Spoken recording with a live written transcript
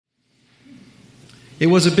It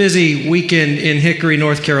was a busy weekend in Hickory,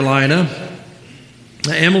 North Carolina.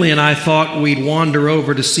 Emily and I thought we'd wander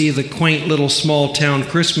over to see the quaint little small town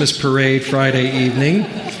Christmas parade Friday evening.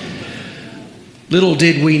 Little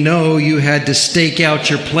did we know you had to stake out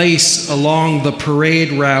your place along the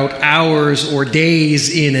parade route hours or days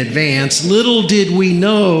in advance. Little did we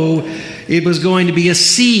know it was going to be a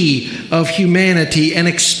sea of humanity, an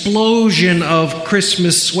explosion of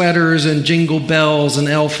Christmas sweaters and jingle bells and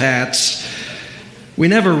elf hats. We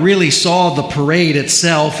never really saw the parade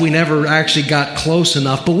itself. We never actually got close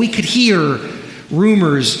enough, but we could hear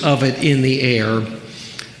rumors of it in the air.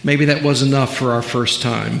 Maybe that was enough for our first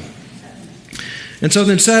time. And so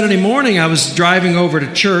then Saturday morning, I was driving over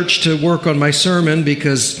to church to work on my sermon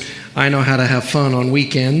because I know how to have fun on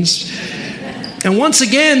weekends. And once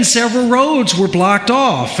again, several roads were blocked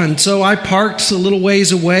off. And so I parked a little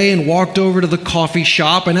ways away and walked over to the coffee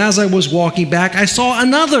shop. And as I was walking back, I saw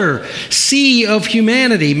another sea of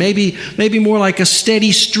humanity, maybe more like a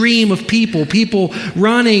steady stream of people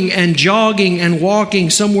running and jogging and walking.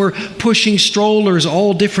 Some were pushing strollers,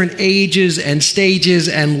 all different ages and stages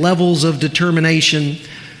and levels of determination.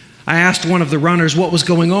 I asked one of the runners what was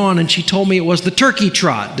going on, and she told me it was the turkey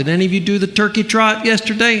trot. Did any of you do the turkey trot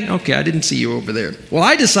yesterday? Okay, I didn't see you over there. Well,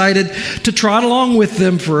 I decided to trot along with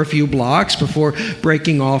them for a few blocks before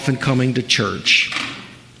breaking off and coming to church.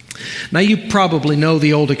 Now, you probably know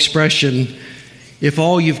the old expression, if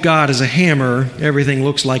all you've got is a hammer, everything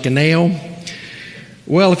looks like a nail.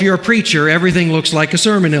 Well, if you're a preacher, everything looks like a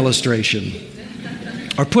sermon illustration.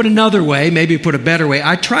 Or put another way, maybe put a better way,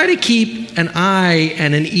 I try to keep an eye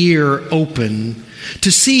and an ear open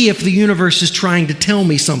to see if the universe is trying to tell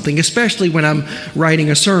me something, especially when I'm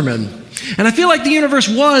writing a sermon. And I feel like the universe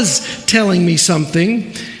was telling me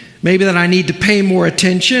something. Maybe that I need to pay more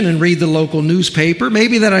attention and read the local newspaper.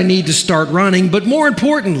 Maybe that I need to start running. But more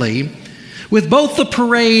importantly, with both the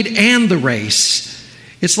parade and the race,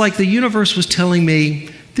 it's like the universe was telling me,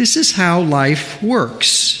 this is how life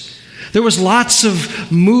works. There was lots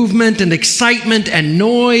of movement and excitement and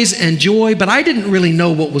noise and joy, but I didn't really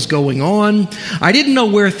know what was going on. I didn't know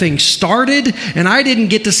where things started, and I didn't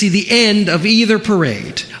get to see the end of either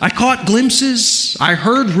parade. I caught glimpses, I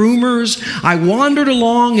heard rumors, I wandered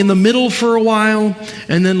along in the middle for a while,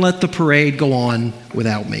 and then let the parade go on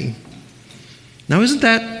without me. Now, isn't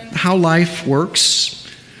that how life works?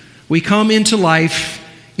 We come into life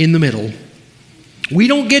in the middle. We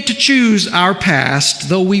don't get to choose our past,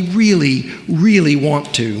 though we really, really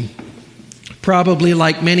want to. Probably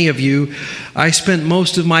like many of you, I spent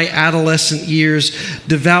most of my adolescent years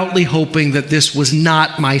devoutly hoping that this was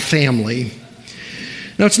not my family.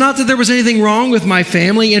 Now, it's not that there was anything wrong with my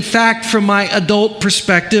family. In fact, from my adult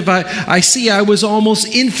perspective, I see I was almost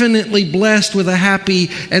infinitely blessed with a happy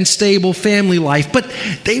and stable family life, but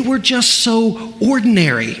they were just so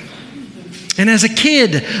ordinary. And as a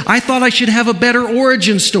kid, I thought I should have a better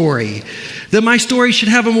origin story, that my story should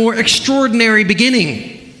have a more extraordinary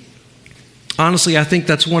beginning. Honestly, I think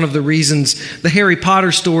that's one of the reasons the Harry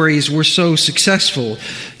Potter stories were so successful.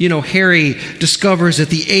 You know, Harry discovers at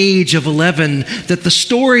the age of 11 that the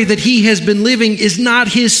story that he has been living is not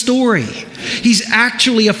his story. He's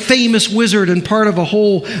actually a famous wizard and part of a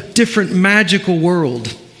whole different magical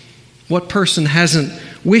world. What person hasn't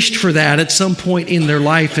wished for that at some point in their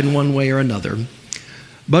life in one way or another?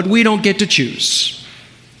 But we don't get to choose.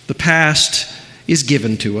 The past is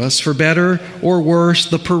given to us, for better or worse.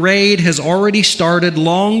 The parade has already started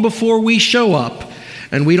long before we show up,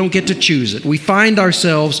 and we don't get to choose it. We find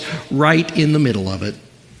ourselves right in the middle of it.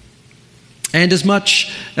 And as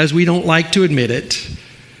much as we don't like to admit it,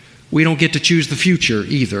 we don't get to choose the future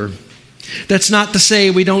either. That's not to say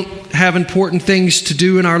we don't have important things to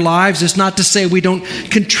do in our lives. It's not to say we don't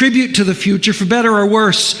contribute to the future. For better or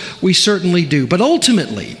worse, we certainly do. But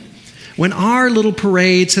ultimately, when our little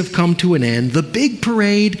parades have come to an end, the big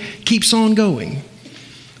parade keeps on going.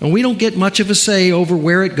 And we don't get much of a say over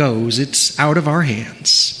where it goes. It's out of our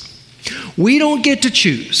hands. We don't get to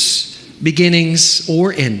choose beginnings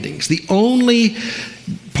or endings. The only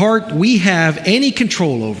part we have any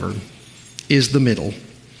control over is the middle.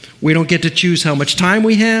 We don't get to choose how much time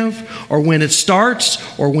we have, or when it starts,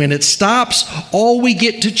 or when it stops. All we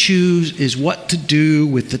get to choose is what to do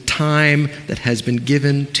with the time that has been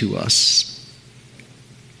given to us.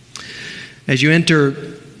 As you enter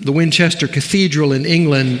the Winchester Cathedral in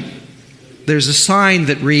England, there's a sign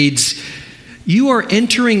that reads, "You are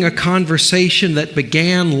entering a conversation that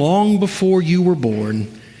began long before you were born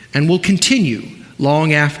and will continue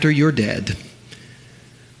long after you're dead."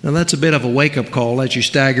 Now, that's a bit of a wake-up call as you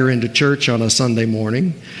stagger into church on a Sunday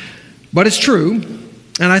morning. But it's true.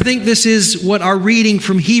 And I think this is what our reading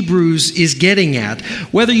from Hebrews is getting at.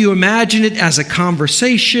 Whether you imagine it as a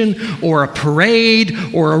conversation or a parade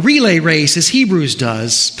or a relay race, as Hebrews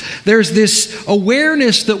does, there's this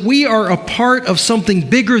awareness that we are a part of something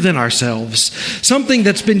bigger than ourselves, something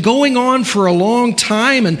that's been going on for a long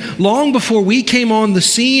time and long before we came on the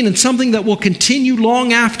scene, and something that will continue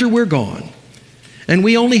long after we're gone. And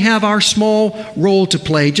we only have our small role to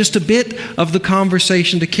play, just a bit of the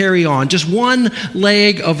conversation to carry on, just one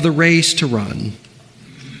leg of the race to run.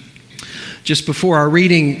 Just before our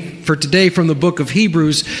reading for today from the book of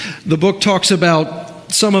Hebrews, the book talks about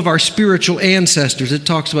some of our spiritual ancestors. It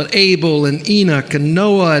talks about Abel and Enoch and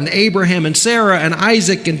Noah and Abraham and Sarah and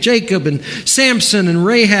Isaac and Jacob and Samson and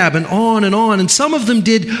Rahab and on and on. And some of them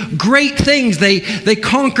did great things. They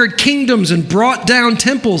conquered kingdoms and brought down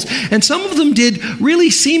temples. And some of them did really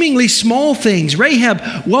seemingly small things.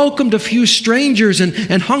 Rahab welcomed a few strangers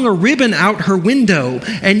and hung a ribbon out her window.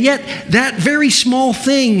 And yet that very small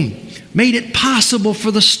thing made it possible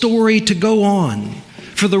for the story to go on,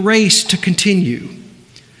 for the race to continue.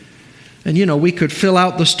 And we could fill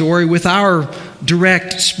out the story with our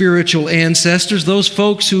direct spiritual ancestors, those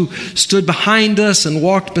folks who stood behind us and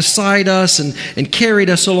walked beside us and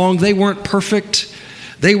carried us along. They weren't perfect.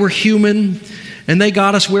 They were human, and they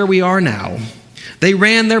got us where we are now. They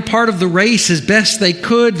ran their part of the race as best they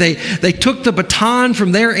could. They took the baton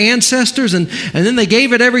from their ancestors and then they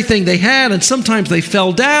gave it everything they had. And sometimes they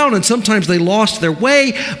fell down and sometimes they lost their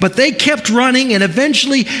way. But they kept running, and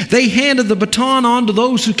eventually they handed the baton on to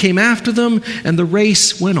those who came after them, and the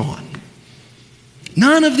race went on.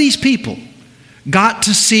 None of these people got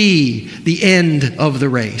to see the end of the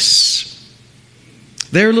race.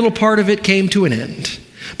 Their little part of it came to an end.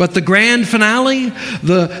 But the grand finale,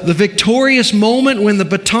 the victorious moment when the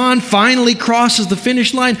baton finally crosses the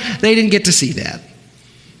finish line, they didn't get to see that.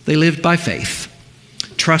 They lived by faith,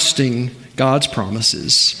 trusting God's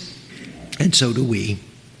promises. And so do we.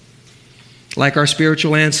 Like our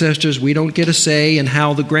spiritual ancestors, we don't get a say in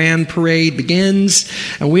how the grand parade begins,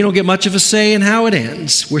 and we don't get much of a say in how it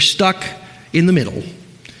ends. We're stuck in the middle,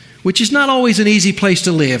 which is not always an easy place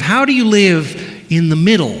to live. How do you live in the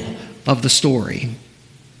middle of the story?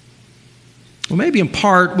 Well, maybe in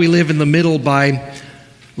part we live in the middle by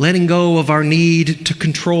letting go of our need to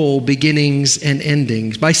control beginnings and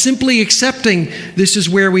endings, by simply accepting this is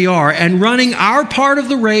where we are and running our part of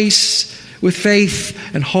the race with faith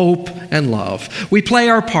and hope and love. We play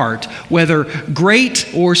our part, whether great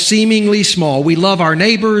or seemingly small. We love our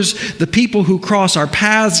neighbors, the people who cross our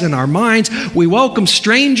paths and our minds. We welcome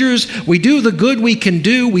strangers. We do the good we can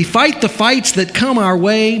do. We fight the fights that come our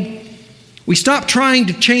way. We stop trying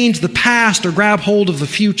to change the past or grab hold of the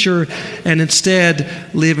future and instead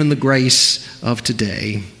live in the grace of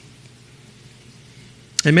today.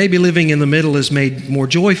 And maybe living in the middle is made more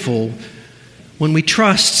joyful when we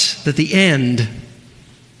trust that the end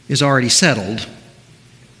is already settled.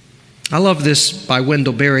 I love this by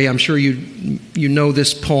Wendell Berry. I'm sure you know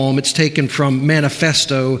this poem. It's taken from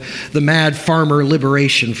Manifesto, the Mad Farmer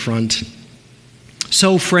Liberation Front.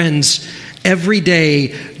 So, friends, every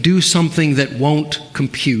day do something that won't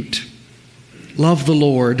compute. Love the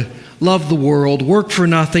Lord. Love the world. Work for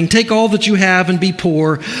nothing. Take all that you have and be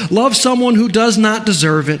poor. Love someone who does not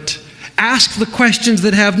deserve it. Ask the questions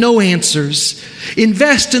that have no answers.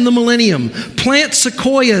 Invest in the millennium. Plant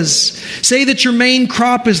sequoias. Say that your main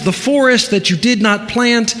crop is the forest that you did not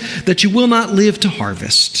plant, that you will not live to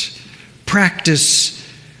harvest. Practice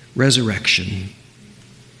resurrection.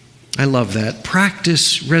 I love that.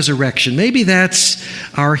 Practice resurrection. Maybe that's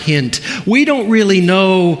our hint. We don't really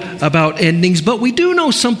know about endings, but we do know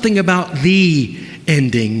something about the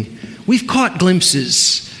ending. We've caught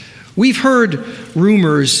glimpses. We've heard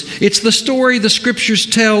rumors. It's the story the scriptures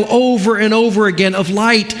tell over and over again of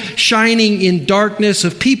light shining in darkness,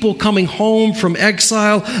 of people coming home from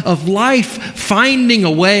exile, of life finding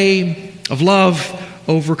a way, of love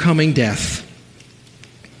overcoming death.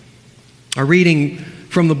 Our reading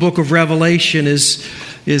from the book of Revelation is,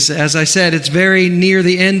 as I said, it's very near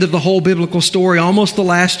the end of the whole biblical story, almost the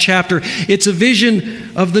last chapter. It's a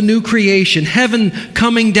vision of the new creation, heaven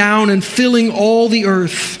coming down and filling all the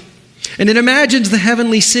earth. And it imagines the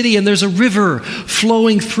heavenly city, and there's a river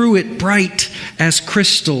flowing through it, bright as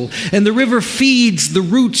crystal. And the river feeds the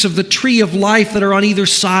roots of the tree of life that are on either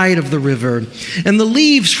side of the river. And the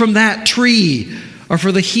leaves from that tree are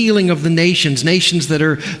for the healing of the nations that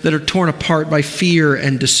are torn apart by fear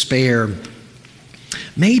and despair.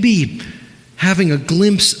 Maybe having a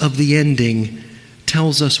glimpse of the ending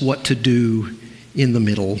tells us what to do in the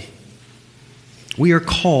middle. We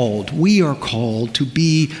are called to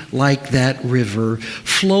be like that river,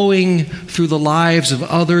 flowing through the lives of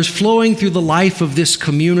others, flowing through the life of this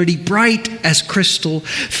community, bright as crystal,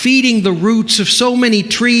 feeding the roots of so many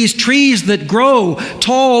trees that grow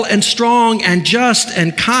tall and strong and just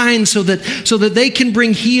and kind so that they can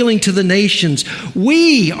bring healing to the nations.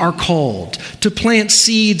 We are called to plant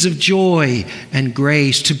seeds of joy and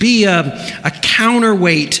grace, to be a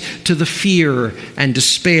counterweight to the fear and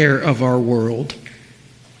despair of our world.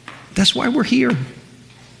 That's why we're here.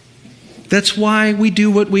 That's why we do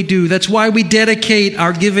what we do. That's why we dedicate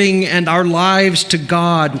our giving and our lives to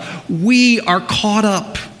God. We are caught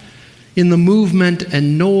up in the movement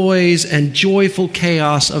and noise and joyful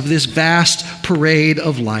chaos of this vast parade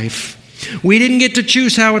of life. We didn't get to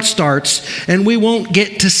choose how it starts, and we won't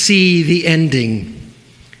get to see the ending.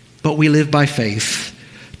 But we live by faith,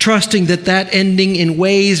 trusting that ending in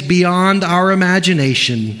ways beyond our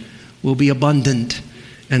imagination will be abundant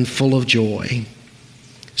and full of joy.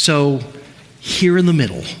 So, here in the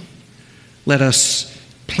middle, let us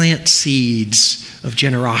plant seeds of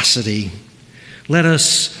generosity. Let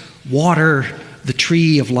us water the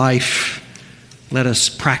tree of life. Let us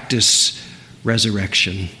practice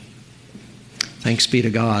resurrection. Thanks be to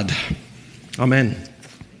God. Amen.